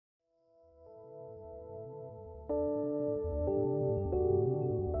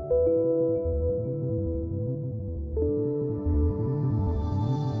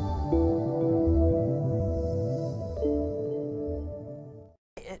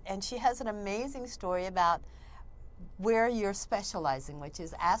and she has an amazing story about where you're specializing, which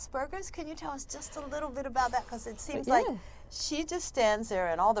is Asperger's. Can you tell us just a little bit about that? Because it seems like she just stands there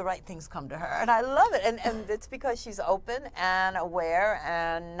and all the right things come to her. And I love it. And it's because she's open and aware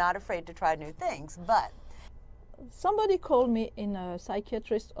and not afraid to try new things. But somebody called me in a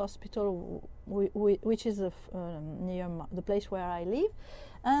psychiatrist hospital, which is near the place where I live,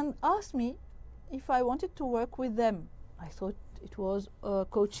 and asked me if I wanted to work with them. I thought it was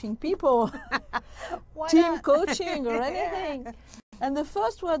coaching people, team coaching or anything. And the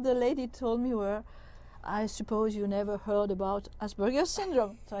first word the lady told me were, "I suppose you never heard about Asperger's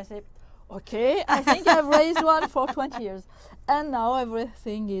syndrome." So I said, okay, I think I've raised one for 20 years. And now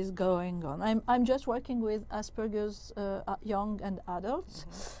everything is going on. I'm just working with Asperger's young and adults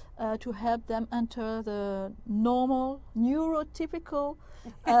to help them enter the normal, neurotypical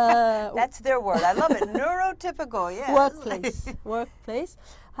that's their word. I love it. Neurotypical, yes. Workplace.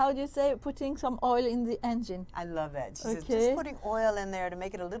 How do you say, putting some oil in the engine? I love it. She says, just putting oil in there to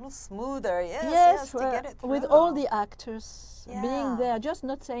make it a little smoother. Yes, to get it through. With all the actors being there, just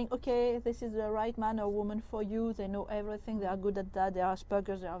not saying, okay, this is the right man or woman for you. They know everything. They are good at that. They are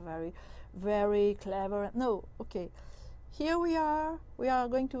Aspergers. They are very, very clever. No, okay. Here we are. We are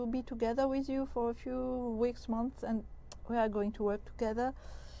going to be together with you for a few weeks, months, and we are going to work together.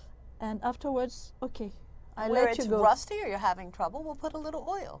 And afterwards, okay, I let you go. Where it's rusty or you're having trouble, we'll put a little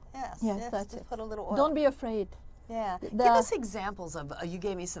oil. Yes, that's it. Put a little oil. Don't be afraid. Yeah. Give us examples of, you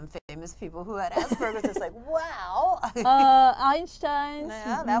gave me some famous people who had Asperger's. It's like, wow. Einstein,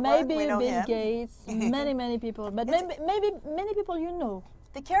 maybe Bill Gates, many people, but maybe many people you know.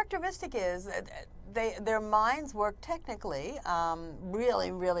 The characteristic is their minds work technically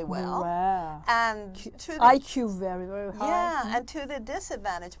really, really well. Wow. And to the IQ very, very high. Yeah, and to the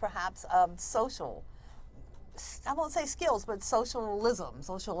disadvantage perhaps of social, I won't say skills, but socializing.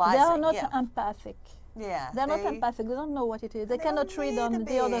 They are not empathic. Yeah. They're not empathic. They don't know what it is. They cannot read on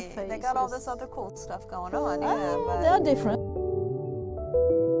the other face. They got all this other cool stuff going on. Yeah, they are different.